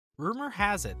Rumor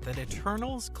has it that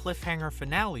Eternals' cliffhanger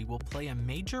finale will play a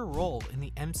major role in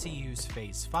the MCU's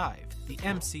Phase 5. The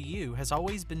MCU has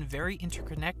always been very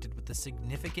interconnected with the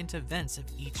significant events of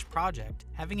each project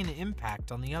having an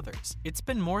impact on the others. It's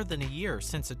been more than a year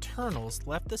since Eternals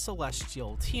left the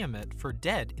celestial Tiamat for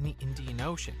dead in the Indian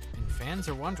Ocean, and fans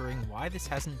are wondering why this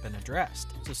hasn't been addressed.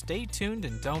 So stay tuned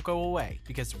and don't go away,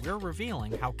 because we're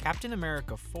revealing how Captain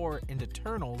America 4 and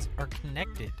Eternals are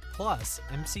connected, plus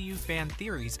MCU fan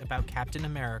theories about Captain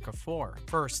America 4.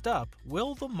 First up,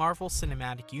 will the Marvel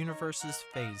Cinematic Universe's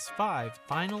Phase 5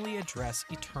 finally address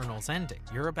Eternals' ending?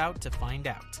 You're about to find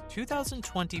out.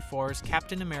 2024's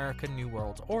Captain America New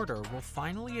World Order will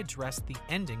finally address the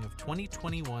ending of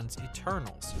 2021's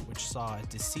Eternals, which saw a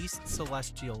deceased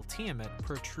celestial Tiamat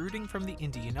protruding from the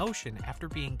Indian Ocean after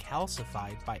being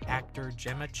calcified by actor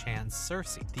Gemma Chan's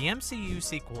Sersi. The MCU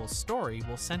sequel's story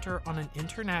will center on an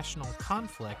international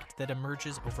conflict that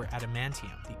emerges over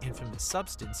adamantium, the infamous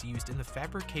substance used in the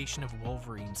fabrication of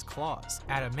Wolverine's claws.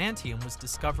 Adamantium was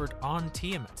discovered on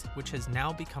Tiamat, which has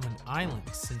now become an island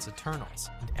since Eternals,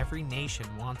 and every nation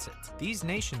wants it. These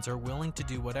nations are willing to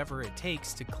do whatever it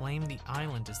takes to claim the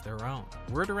island as their own.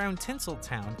 Word around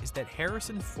Tinseltown is that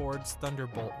Harrison Ford's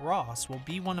Thunderbolt Ross will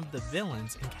be one of the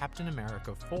villains in Captain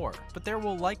America 4, but there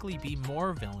will likely be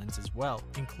more villains as well,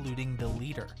 including the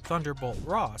leader. Thunderbolt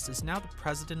Ross is now the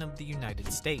President of the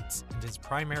United States, and his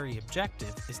primary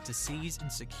objective is to seize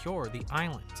and secure the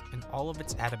island and all of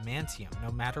its adamantium,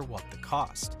 no matter what the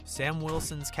cost. Sam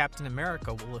Wilson's Captain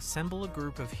America will assemble a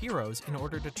group of heroes in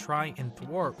order to try and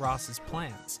thwart Ross's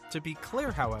plans. To be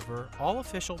clear, however, all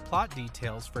official plot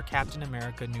details for Captain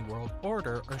America New World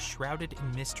Order are shrouded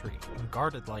in mystery and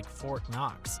guarded like Fort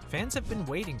Knox. Fans have been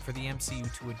waiting for the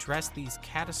MCU to address these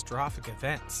catastrophic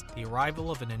events. The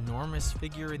arrival of an enormous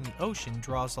figure in the ocean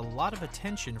draws a lot of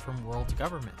attention from world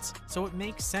governments, so it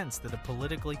makes sense that a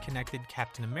politically connected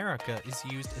Captain America is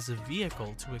used as a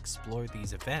vehicle to explore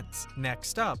these events.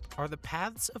 Next up, are the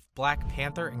paths of Black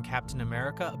Panther and Captain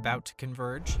America about to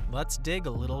converge? Let's dig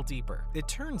a little deeper. It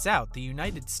turns out the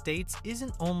United States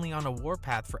isn't only on a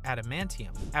warpath for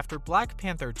adamantium. After Black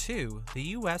Panther 2, the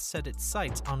US set its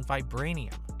sights on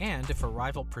vibranium, and if a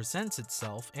rival presents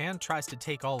itself and tries to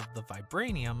take all of the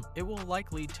vibranium, it will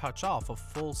likely touch off a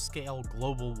full-scale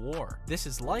global war. This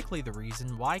is likely the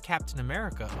reason why Captain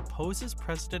America opposes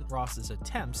President Ross's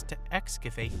attempts to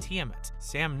excavate Tiamat.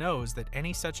 Sam knows that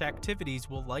any such activities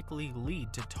will likely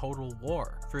lead to total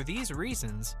war. For these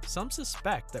reasons, some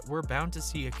suspect that we're bound to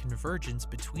see a convergence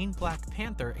between Black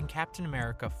Panther and Captain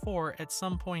America 4 at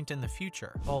some point in the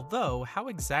future. Although, how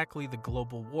exactly the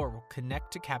global war will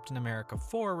connect to Captain America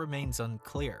 4 remains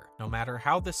unclear. No matter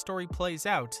how the story plays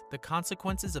out, the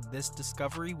consequences of this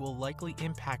discovery will likely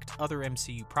impact other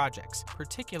MCU projects,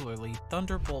 particularly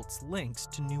Thunderbolt's links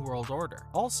to New World Order.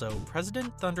 Also,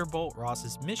 President Thunderbolt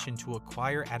Ross's mission to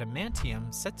acquire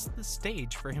adamantium sets the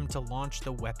stage for him to launch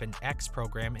the Weapon X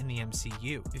program in the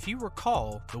MCU. If you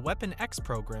recall, the Weapon X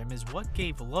program is what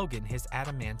gave Logan his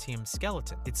adamantium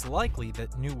skeleton. It's likely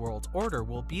that New World Order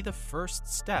will be the first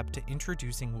step to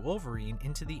introducing Wolverine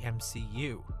into the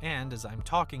MCU. And as I'm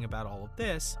talking about all of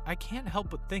this, I can't help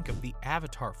but think of the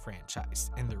Avatar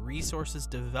franchise and the Resources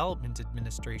Development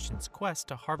Administration's quest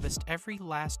to harvest every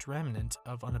last remnant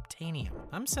of unobtainium.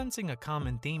 I'm sensing a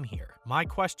common theme here. My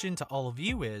question to all of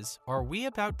you is, are we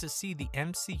about to see the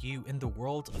MCU and the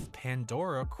world of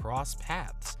Pandora cross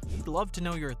paths? We'd love to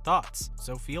know your thoughts,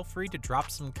 so feel free to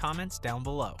drop some comments down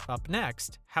below. Up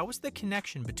next, how is the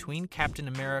connection between Captain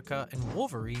America and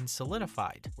Wolverine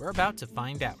solidified? We're about to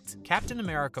find out. Captain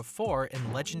America 4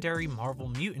 and legendary Marvel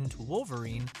mutant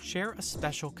Wolverine share a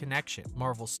special connection.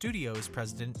 Marvel Studios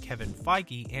president Kevin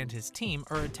Feige and his team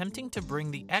are attempting to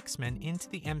bring the X-Men into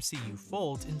the MCU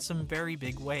fold in some very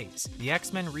big ways. The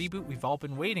X-Men reboot we've all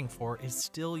been waiting for is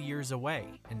still years away,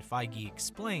 and Feige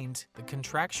explained the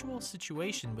contractual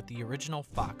situation with the original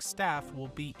Fox staff will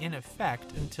be in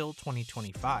effect until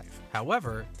 2025.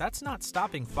 However, that's not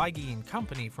stopping Feige and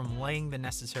company from laying the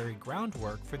necessary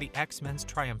groundwork for the X-Men's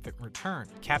triumphant return.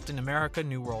 Captain America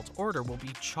New World Order will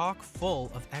be chock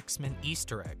full of X-Men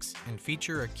Easter eggs and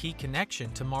feature a key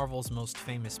connection to Marvel's most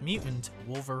famous mutant,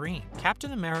 Wolverine.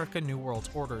 Captain America New World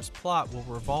Order's plot will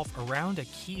revolve around a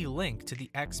key link to the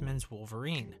X-Men's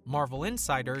Wolverine. Marvel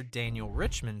insider Daniel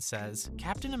Richman says,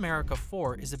 Captain America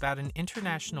 4 is about an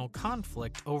international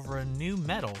conflict over a new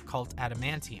metal called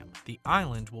adamantium. The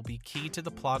island will be key to the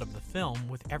the plot of the film,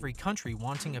 with every country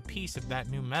wanting a piece of that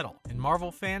new metal, and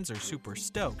Marvel fans are super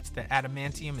stoked that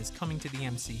Adamantium is coming to the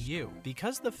MCU.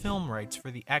 Because the film rights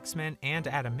for the X-Men and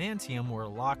Adamantium were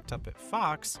locked up at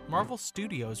Fox, Marvel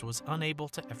Studios was unable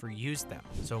to ever use them.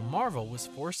 So Marvel was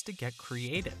forced to get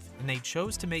creative, and they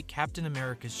chose to make Captain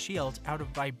America's shield out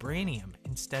of vibranium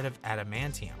instead of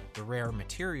adamantium, the rare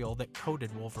material that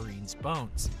coated Wolverine's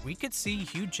bones. We could see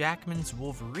Hugh Jackman's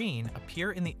Wolverine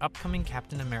appear in the upcoming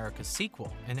Captain America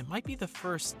sequel, and it might be the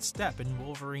first step in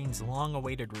Wolverine's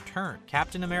long-awaited return.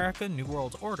 Captain America: New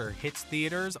World Order hits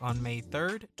theaters on May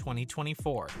 3rd,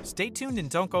 2024. Stay tuned and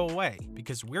don't go away,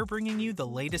 because we're bringing you the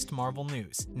latest Marvel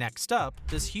news. Next up,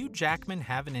 does Hugh Jackman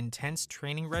have an intense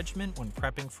training regimen when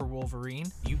prepping for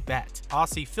Wolverine? You bet.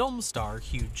 Aussie film star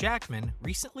Hugh Jackman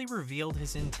recently revealed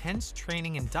his intense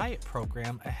training and diet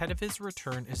program ahead of his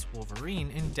return as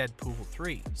Wolverine in Deadpool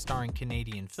 3, starring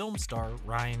Canadian film star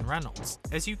Ryan Reynolds.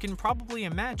 As you can probably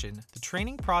imagine, the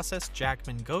training process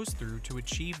Jackman goes through to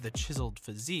achieve the chiseled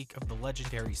physique of the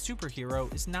legendary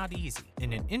superhero is not easy.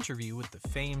 In an interview with the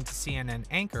famed CNN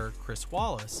anchor Chris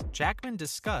Wallace, Jackman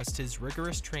discussed his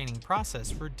rigorous training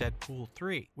process for Deadpool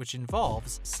 3, which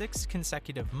involves 6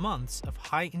 consecutive months of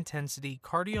high-intensity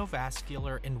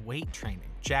cardiovascular and weight training.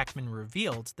 Jackman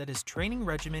revealed that his training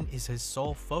regimen is his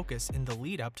sole focus in the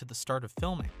lead-up to the start of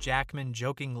filming. Jackman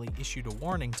jokingly issued a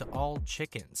warning to all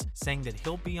chickens, saying that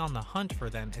he'll be on the hunt for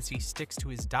them as he sticks to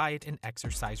his diet and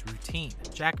exercise routine.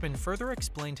 Jackman further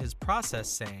explained his process,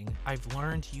 saying, "I've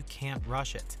learned you can't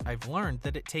rush it. I've learned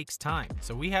that it takes time.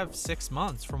 So we have 6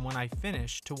 months from when I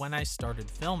finished to when I started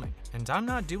filming. And I'm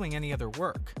not doing any other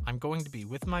work. I'm going to be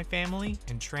with my family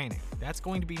and training. That's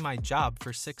going to be my job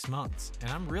for 6 months. And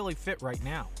I'm really fit right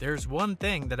now." There's one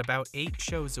thing that about 8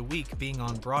 shows a week being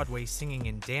on Broadway singing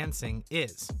and dancing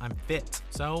is: I'm fit.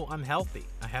 So I'm healthy.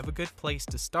 I have a good place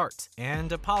to start.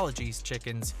 And apologies,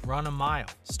 chickens. Run a mile.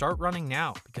 Start running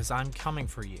now, because I'm coming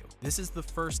for you. This is the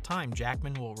first time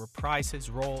Jackman will reprise his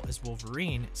role as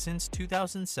Wolverine since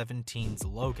 2017's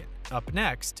Logan. Up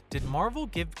next, did Marvel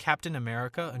give Captain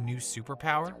America a new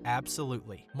superpower?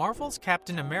 Absolutely. Marvel's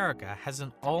Captain America has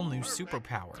an all-new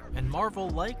superpower, and Marvel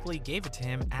likely gave it to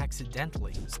him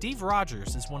accidentally. Steve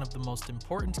Rogers is one of the most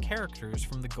important characters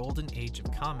from the golden age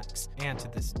of comics, and to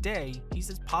this day, he's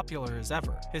as popular as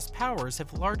ever. His powers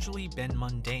have largely been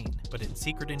mundane, but in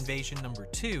Secret Invasion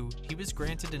 #2, he was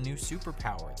granted a new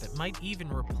superpower that might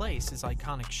even replace his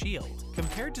iconic shield.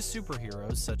 Compared to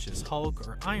superheroes such as Hulk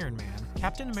or Iron Man,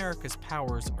 Captain America's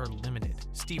powers are limited.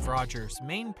 Steve Rogers'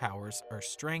 main powers are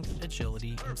strength,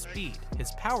 agility, and speed.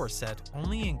 His power set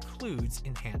only includes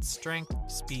enhanced strength,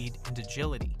 speed, and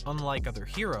agility. Unlike other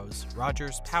heroes,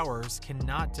 Rogers' powers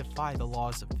cannot defy the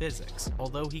laws of physics,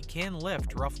 although he can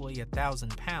lift roughly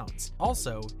 1,000 pounds.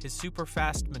 Also, his super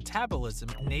fast metabolism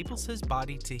enables his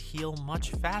body to heal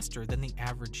much faster than the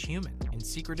average human. In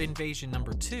Secret Invasion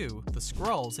 #2, the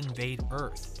Skrulls invade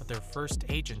Earth, but their first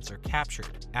agents are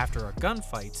captured. After a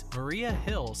gunfight, Maria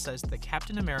Hill says that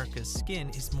Captain America's skin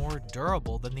is more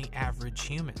durable than the average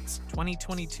human's.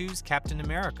 2022's Captain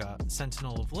America: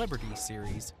 Sentinel of Liberty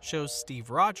series shows Steve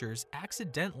Rogers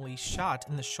accidentally shot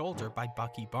in the shoulder by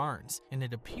Bucky Barnes, and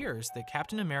it appears that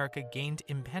Captain America gained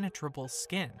impenetrable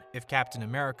skin. If Captain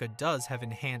America does have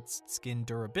enhanced skin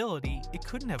durability, it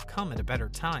couldn't have come at a better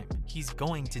time. He's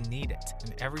going to need it,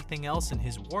 and everything else in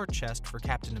his war chest for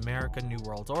Captain America: New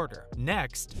World Order.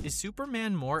 Next, is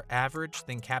Superman more average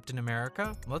than Captain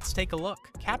America? Let's take a look.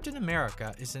 Captain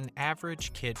America is an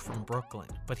average kid from Brooklyn,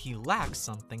 but he lacks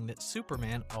something that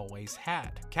Superman always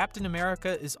had. Captain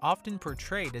America is often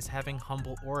portrayed as having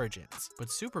humble origins,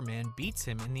 but Superman beats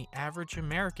him in the average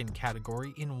American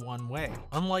category in one way.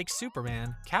 Unlike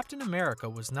Superman, Captain America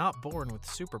was not born with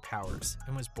superpowers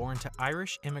and was born to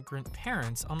Irish immigrant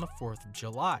parents on the 4th of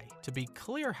July. To be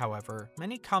clear, however,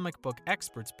 many comic book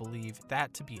experts believe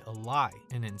that to be a lie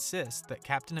and insist that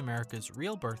Captain America's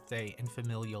real birthday and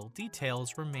familial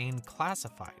details remain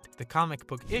classified. The comic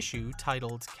book issue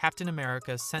titled Captain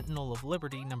America: Sentinel of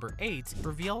Liberty #8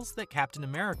 reveals that Captain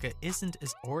America isn't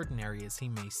as ordinary as he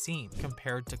may seem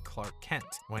compared to Clark Kent.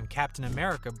 When Captain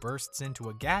America bursts into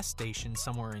a gas station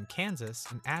somewhere in Kansas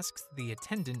and asks the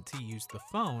attendant to use the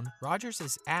phone, Rogers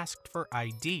is asked for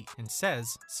ID and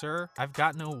says, "Sir, I've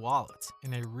got no wallet,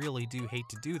 and I really do hate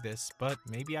to do this, but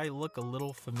maybe I look a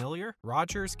little familiar?"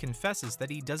 Rogers confesses that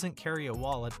he doesn't carry a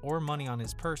wallet or money on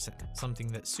his person,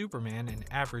 something that Superman and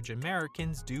average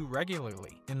Americans do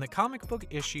regularly. In the comic book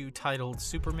issue titled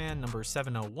Superman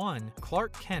 #701,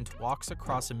 Clark Kent walks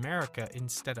across America in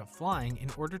instead of flying in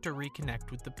order to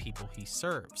reconnect with the people he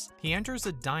serves. He enters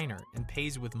a diner and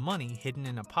pays with money hidden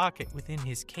in a pocket within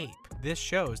his cape. This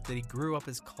shows that he grew up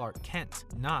as Clark Kent,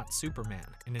 not Superman,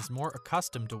 and is more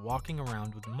accustomed to walking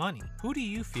around with money. Who do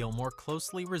you feel more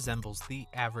closely resembles the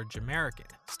average American?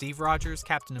 Steve Rogers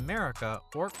Captain America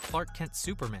or Clark Kent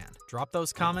Superman? Drop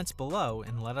those comments below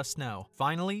and let us know.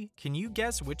 Finally, can you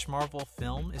guess which Marvel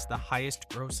film is the highest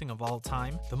grossing of all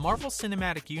time? The Marvel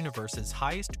Cinematic Universe's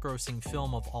highest grossing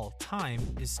film of all time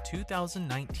is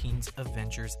 2019's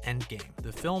Avengers Endgame.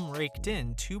 The film raked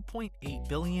in $2.8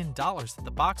 billion at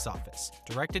the box office.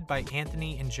 Directed by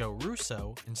Anthony and Joe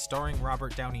Russo and starring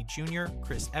Robert Downey Jr.,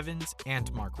 Chris Evans,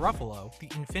 and Mark Ruffalo, the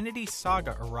Infinity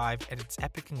Saga arrived at its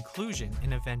epic conclusion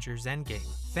in Avengers Endgame.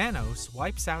 Thanos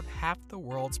wipes out half the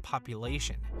world's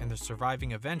population, and the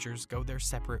surviving Avengers go their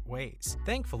separate ways.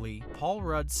 Thankfully, Paul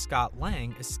Rudd's Scott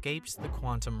Lang escapes the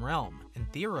quantum realm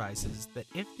and theorizes that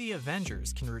if the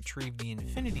Avengers can retrieve the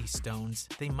Infinity Stones,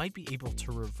 they might be able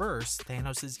to reverse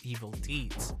Thanos' evil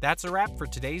deeds. That's a wrap for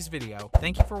today's video.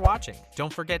 Thank you for watching.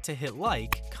 Don't forget to hit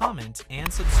like, comment,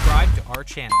 and subscribe to our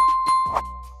channel.